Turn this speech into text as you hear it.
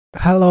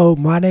Hello,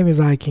 my name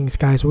is Kings,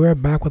 guys. We're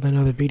back with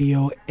another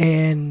video,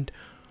 and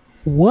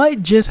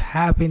what just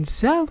happened?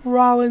 Seth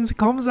Rollins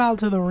comes out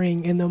to the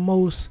ring in the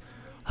most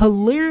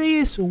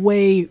hilarious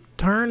way,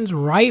 turns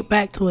right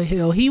back to a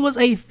heel. He was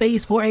a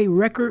face for a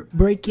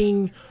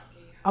record-breaking,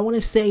 I want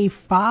to say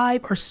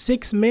 5 or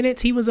 6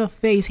 minutes. He was a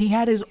face. He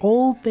had his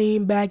old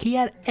theme back. He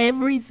had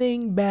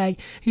everything back.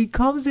 He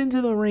comes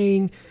into the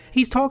ring.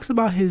 He talks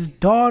about his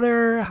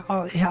daughter,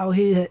 how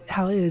it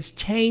has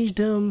changed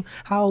him,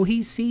 how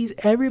he sees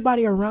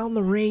everybody around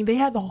the ring. They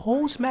had the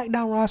whole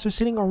SmackDown roster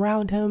sitting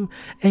around him,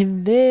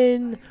 and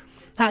then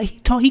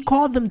he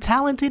called them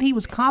talented. He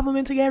was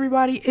complimenting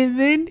everybody, and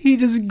then he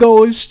just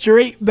goes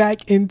straight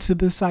back into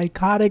the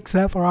psychotic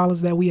Seth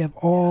Rollins that we have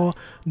all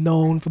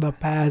known for the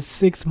past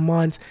 6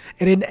 months,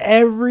 and then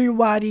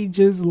everybody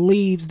just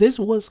leaves. This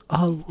was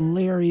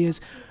hilarious.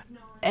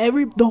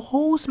 The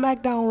whole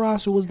SmackDown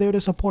roster was there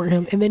to support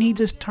him, and then he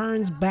just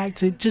turns back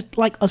to just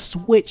like a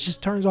switch,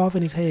 just turns off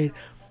in his head,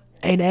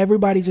 and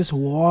everybody just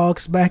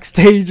walks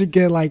backstage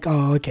again like,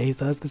 oh, okay,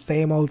 so it's the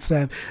same old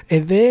Seth.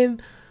 And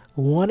then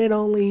one and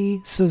only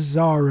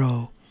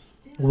Cesaro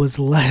was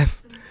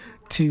left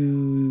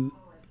to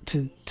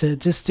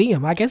just see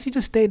him. I guess he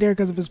just stayed there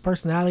because of his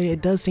personality.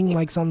 It does seem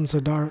like something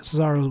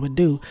Cesaro would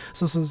do.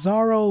 So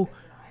Cesaro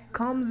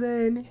comes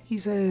in, he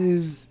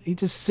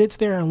just sits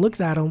there and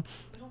looks at him.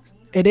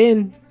 And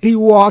then he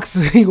walks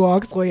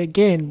away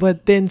again.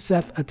 But then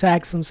Seth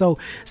attacks him. So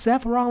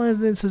Seth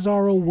Rollins and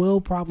Cesaro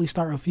will probably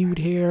start a feud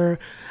here.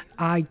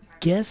 I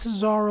guess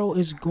Cesaro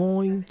is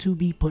going to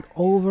be put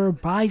over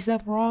by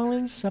Seth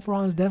Rollins. Seth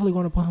Rollins definitely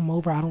going to put him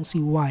over. I don't see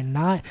why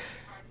not.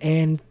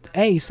 And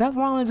hey, Seth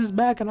Rollins is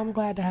back, and I'm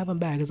glad to have him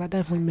back because I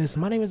definitely missed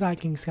him. My name is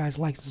Kings, guys.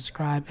 Like,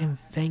 subscribe, and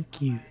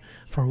thank you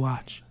for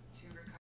watching.